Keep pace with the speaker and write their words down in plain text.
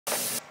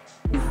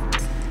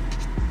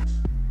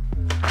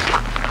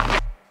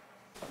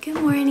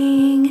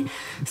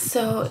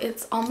So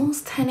it's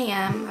almost 10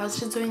 a.m. I was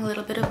just doing a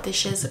little bit of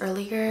dishes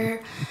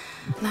earlier.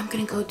 Now I'm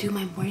gonna go do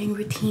my morning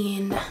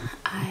routine.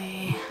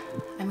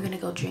 I'm gonna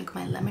go drink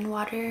my lemon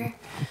water,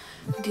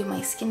 do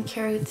my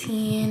skincare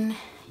routine,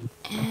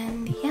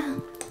 and yeah,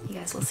 you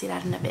guys will see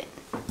that in a bit.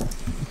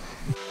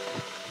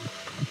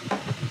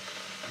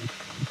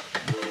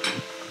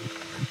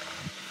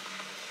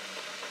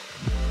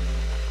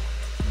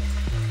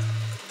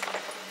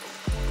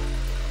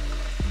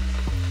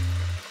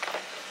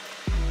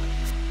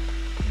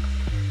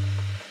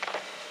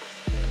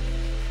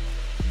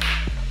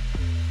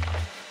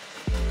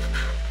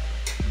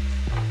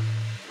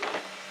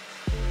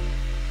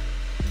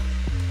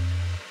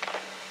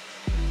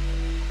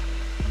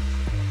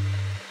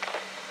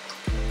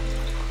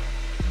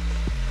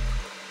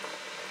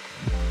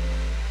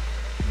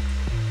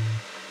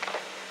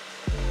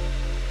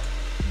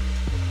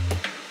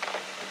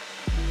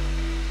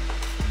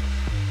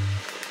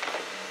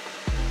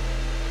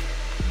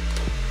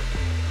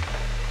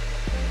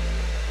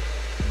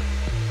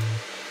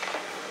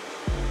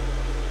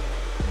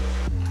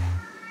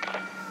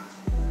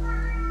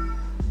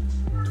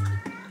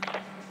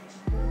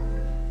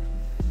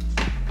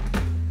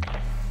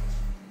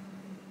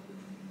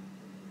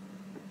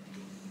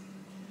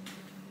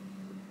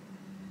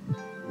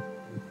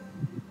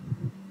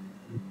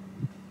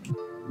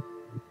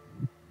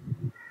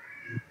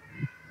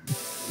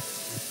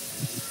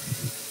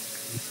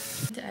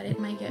 To edit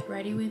my get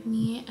ready with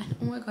me, and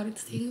oh my god,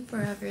 it's taking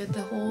forever.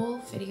 The whole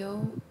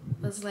video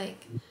was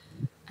like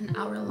an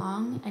hour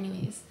long.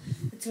 Anyways,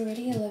 it's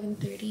already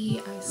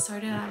 11:30. I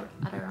started out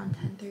at around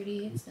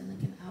 10:30. It's been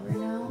like an hour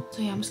now.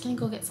 So yeah, I'm just gonna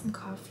go get some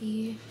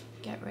coffee,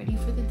 get ready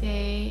for the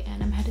day,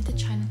 and I'm headed to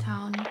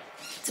Chinatown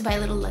to buy a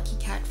little lucky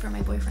cat for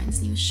my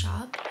boyfriend's new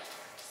shop.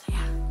 So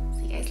yeah,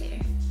 see you guys later.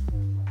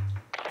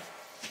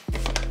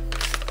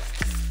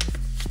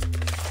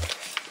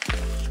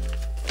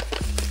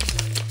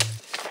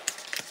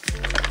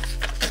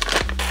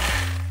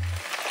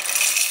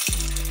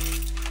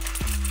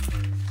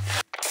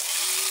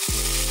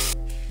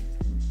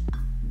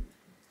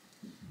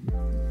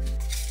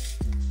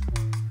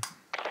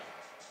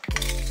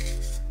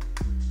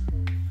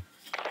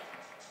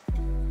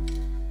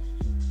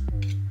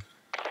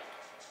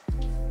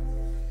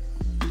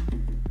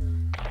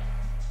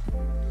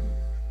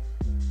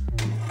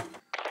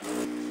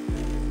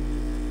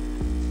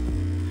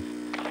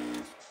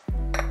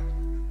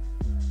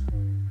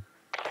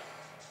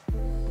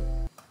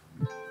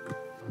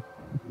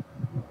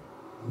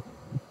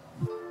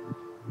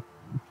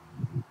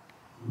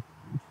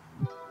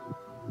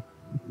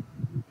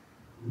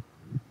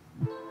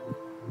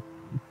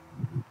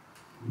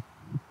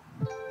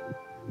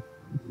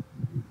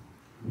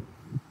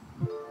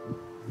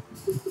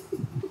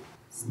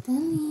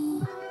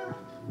 Stanley.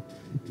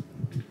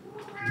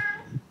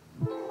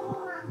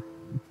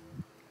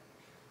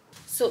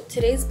 So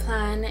today's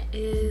plan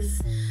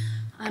is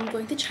I'm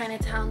going to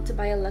Chinatown to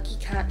buy a lucky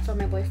cat for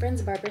my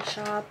boyfriend's barber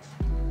shop,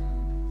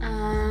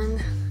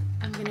 and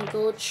I'm gonna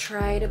go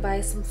try to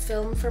buy some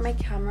film for my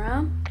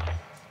camera,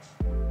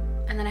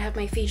 and then I have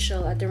my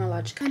facial at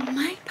Dermalogica. I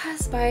might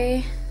pass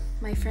by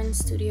my friend's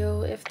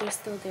studio if they're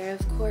still there,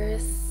 of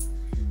course,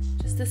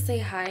 just to say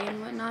hi and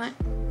whatnot.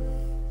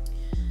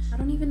 I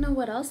don't even know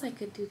what else I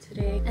could do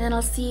today. And then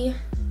I'll see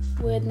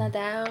with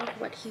Nadal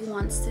what he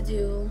wants to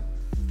do.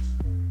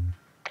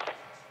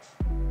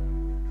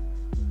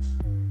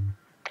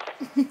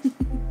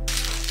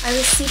 I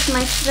received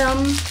my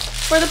film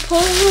for the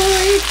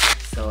Polaroid.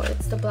 So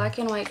it's the black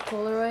and white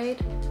Polaroid.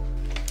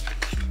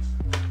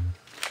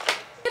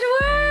 It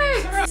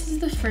worked! This is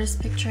the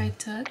first picture I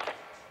took.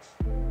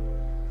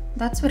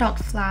 That's without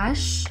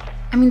flash.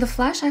 I mean, the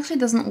flash actually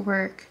doesn't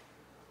work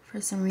for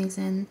some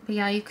reason, but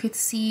yeah, you could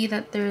see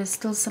that there's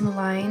still some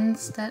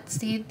lines that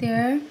stayed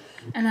there.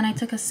 And then I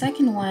took a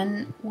second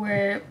one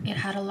where it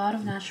had a lot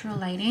of natural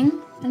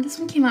lighting, and this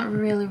one came out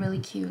really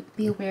cute.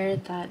 Be aware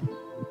that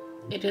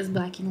it is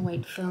black and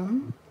white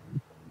film,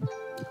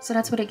 so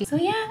that's what I get. So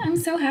yeah, I'm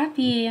so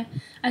happy.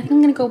 I think I'm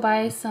gonna go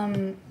buy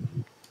some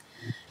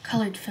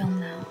colored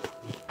film now.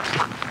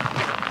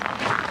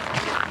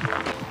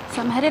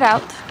 So I'm headed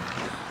out.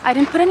 I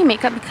didn't put any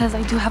makeup because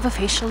I do have a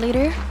facial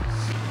later.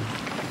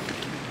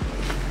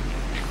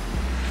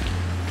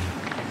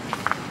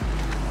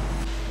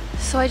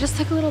 So I just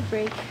took a little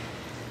break.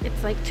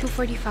 It's like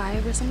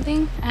 2:45 or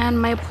something, and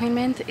my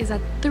appointment is at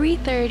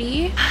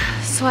 3:30.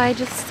 So I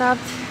just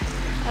stopped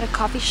at a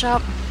coffee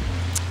shop,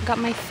 got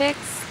my fix.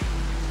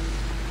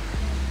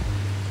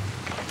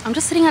 I'm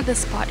just sitting at this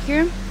spot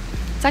here.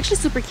 It's actually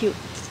super cute.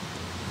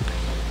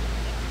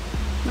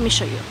 Let me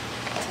show you.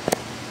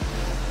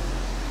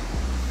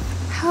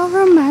 How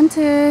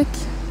romantic.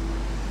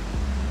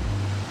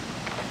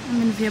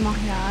 I'm in Vieux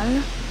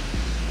Montréal.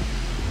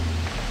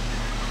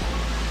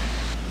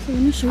 So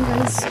let me show you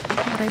guys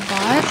what I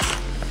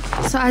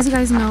bought. So as you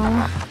guys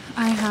know,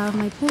 I have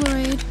my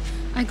Polaroid.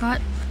 I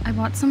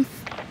bought some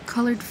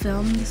colored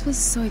film. This was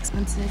so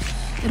expensive.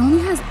 It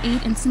only has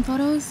 8 instant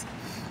photos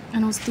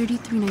and it was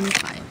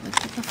 $33.95. Like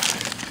what the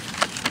fuck?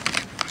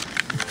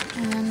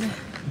 And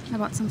I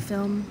bought some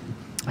film.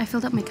 I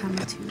filled up my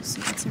camera too,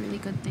 so that's a really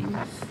good thing.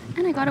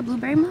 And I got a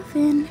blueberry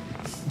muffin.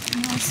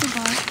 And I also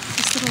got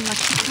this little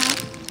lucky cat.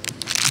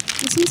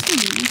 This one's for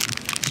me.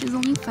 She's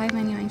only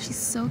 $5.99. She's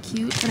so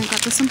cute. And I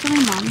got this one for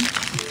my mom.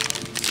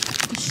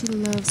 She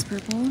loves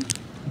purple.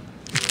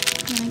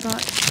 And I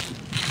got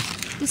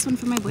this one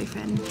for my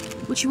boyfriend,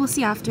 which you will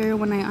see after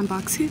when I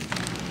unbox it.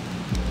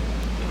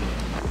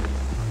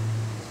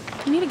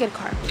 I need a good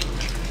car.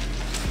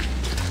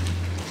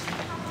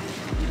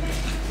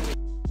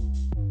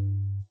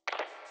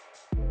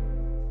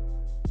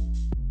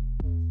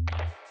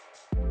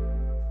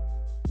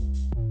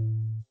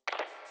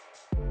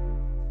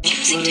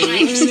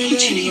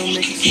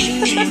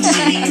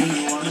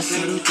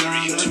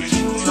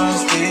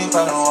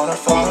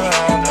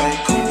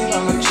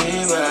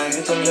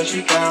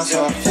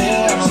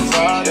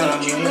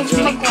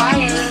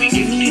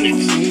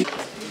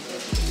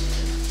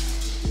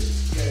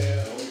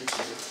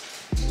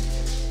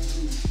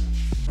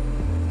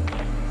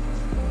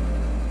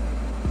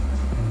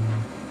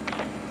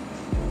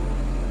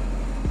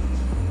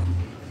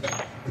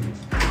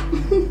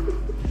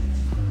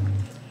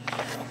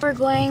 We're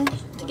going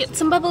to get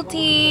some bubble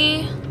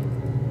tea.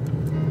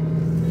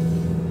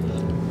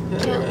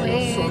 Can't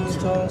wait.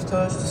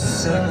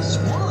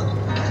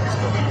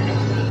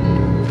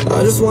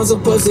 I just want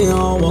some pussy, I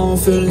don't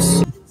want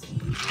feelings.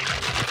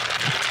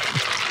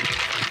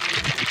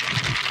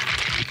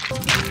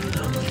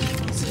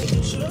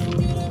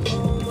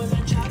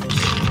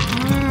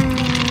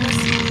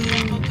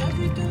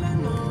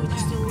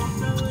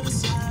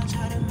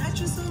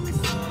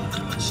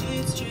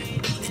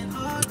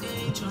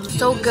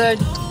 So good.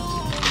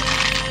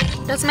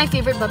 That's my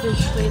favorite bubble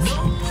tea place,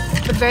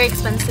 but very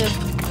expensive.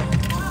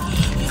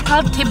 It's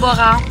called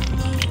Tibora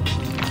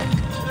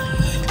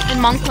in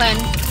Moncton.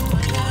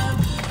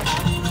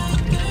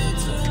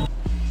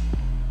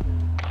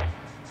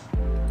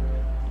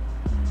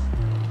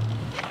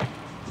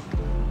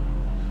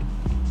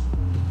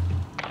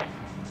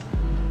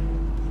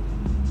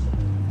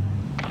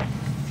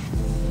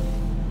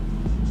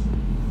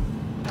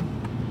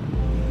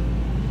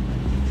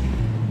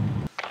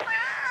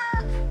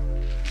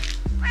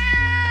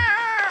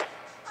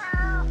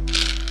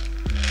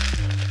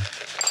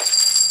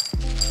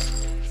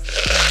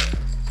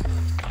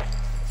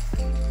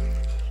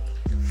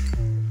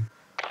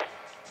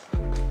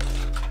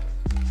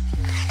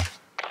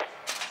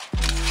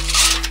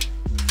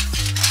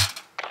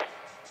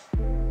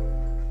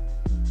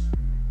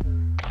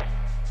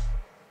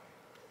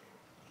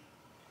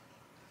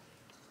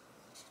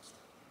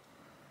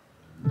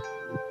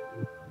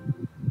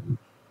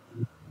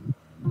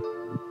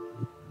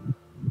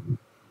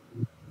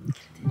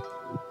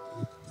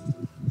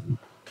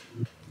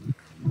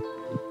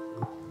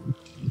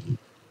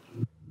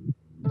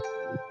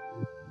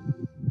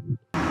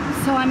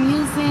 So I'm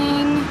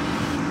using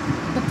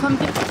the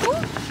pumping.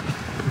 Ooh,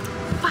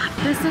 fuck!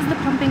 This is the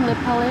pumping lip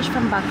polish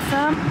from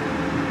Baksa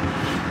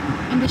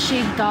in the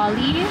shade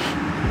Dolly.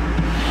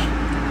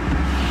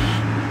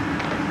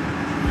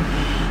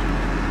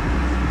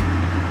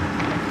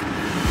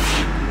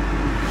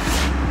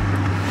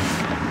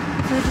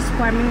 So we're just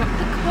warming up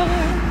the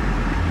car.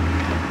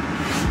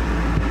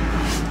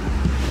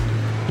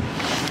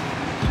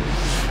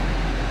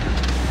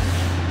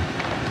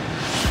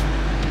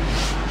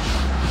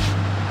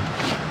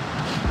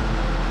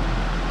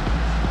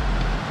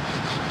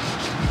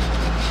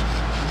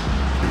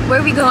 Where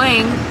are we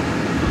going?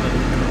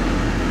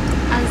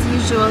 As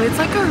usual, it's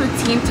like a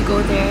routine to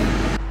go there.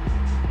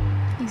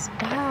 He's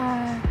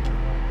back.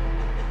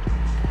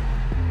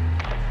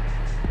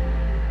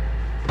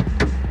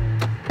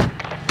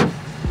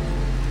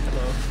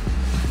 Hello.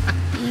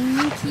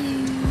 Thank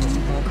you.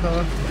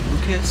 Okay.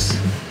 Lucas.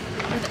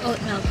 With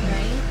oat milk,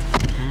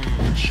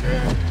 right?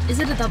 Sure. Is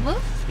it a double?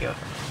 Yeah.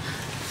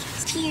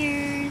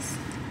 Cheers.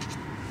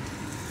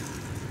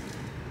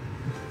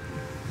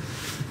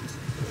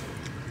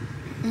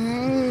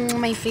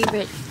 My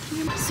favorite.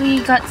 So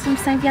we got some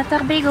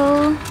Saint-Viateur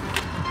bagel.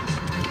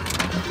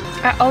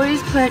 I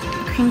always put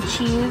cream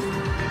cheese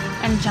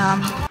and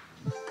jam.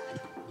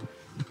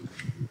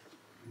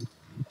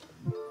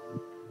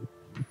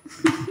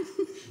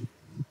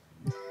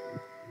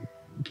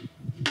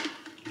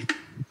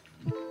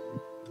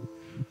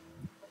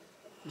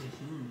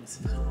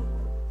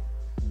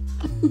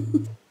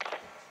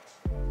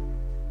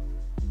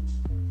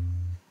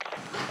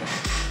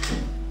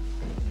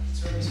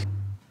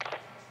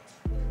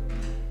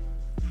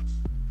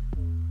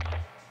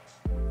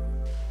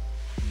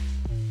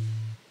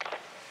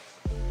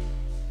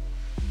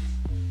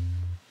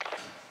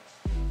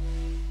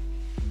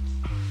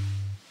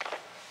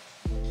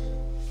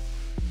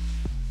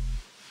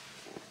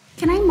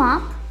 Can I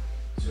mop?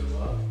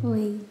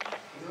 Wait.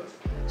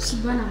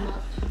 Suba na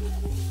mop.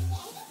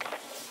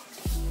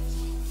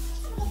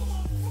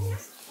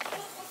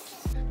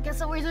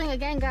 Guess what we're doing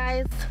again,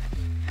 guys?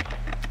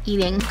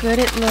 Eating. Good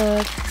it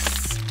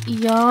looks.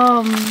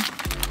 Yum.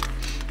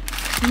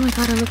 Oh my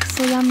god, it looks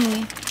so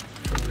yummy.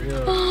 For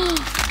real.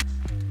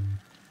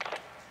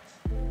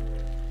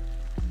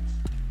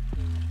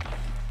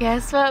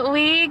 Guess what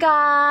we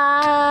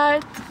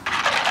got?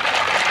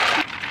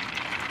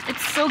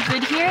 It's so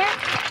good here.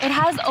 It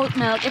has oat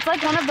milk. It's like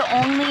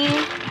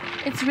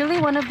it's really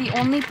one of the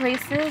only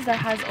places that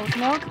has oat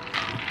milk.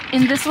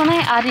 In this one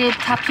I added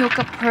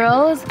tapioca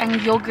pearls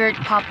and yogurt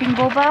popping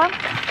boba.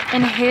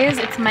 In his,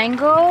 it's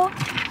mango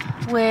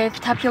with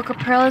tapioca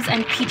pearls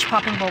and peach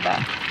popping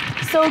boba.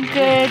 So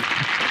good.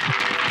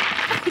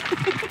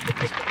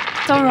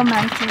 So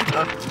romantic.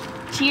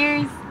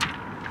 Cheers.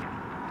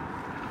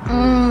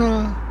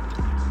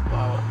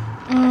 Wow.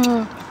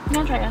 I'm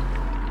gonna try it.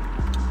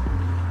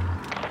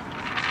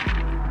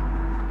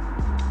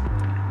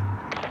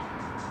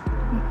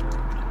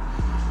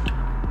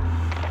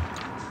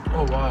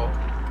 Oh wow.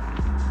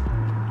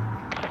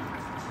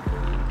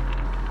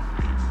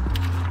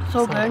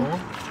 So good.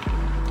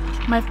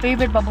 My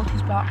favorite bubble tea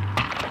spot.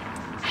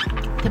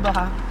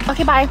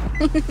 Okay, bye.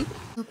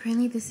 So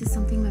apparently this is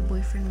something my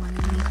boyfriend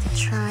wanted me to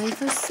try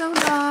for so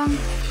long.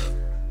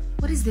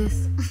 What is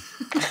this?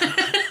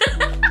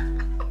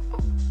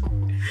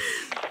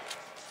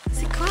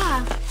 C'est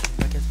quoi?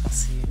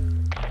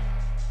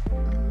 Oh,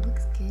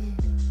 looks good.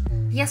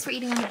 Yes, we're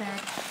eating on the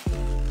bed.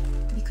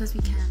 Because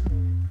we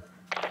can.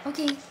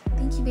 Okay,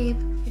 thank you, babe.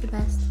 You're the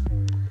best.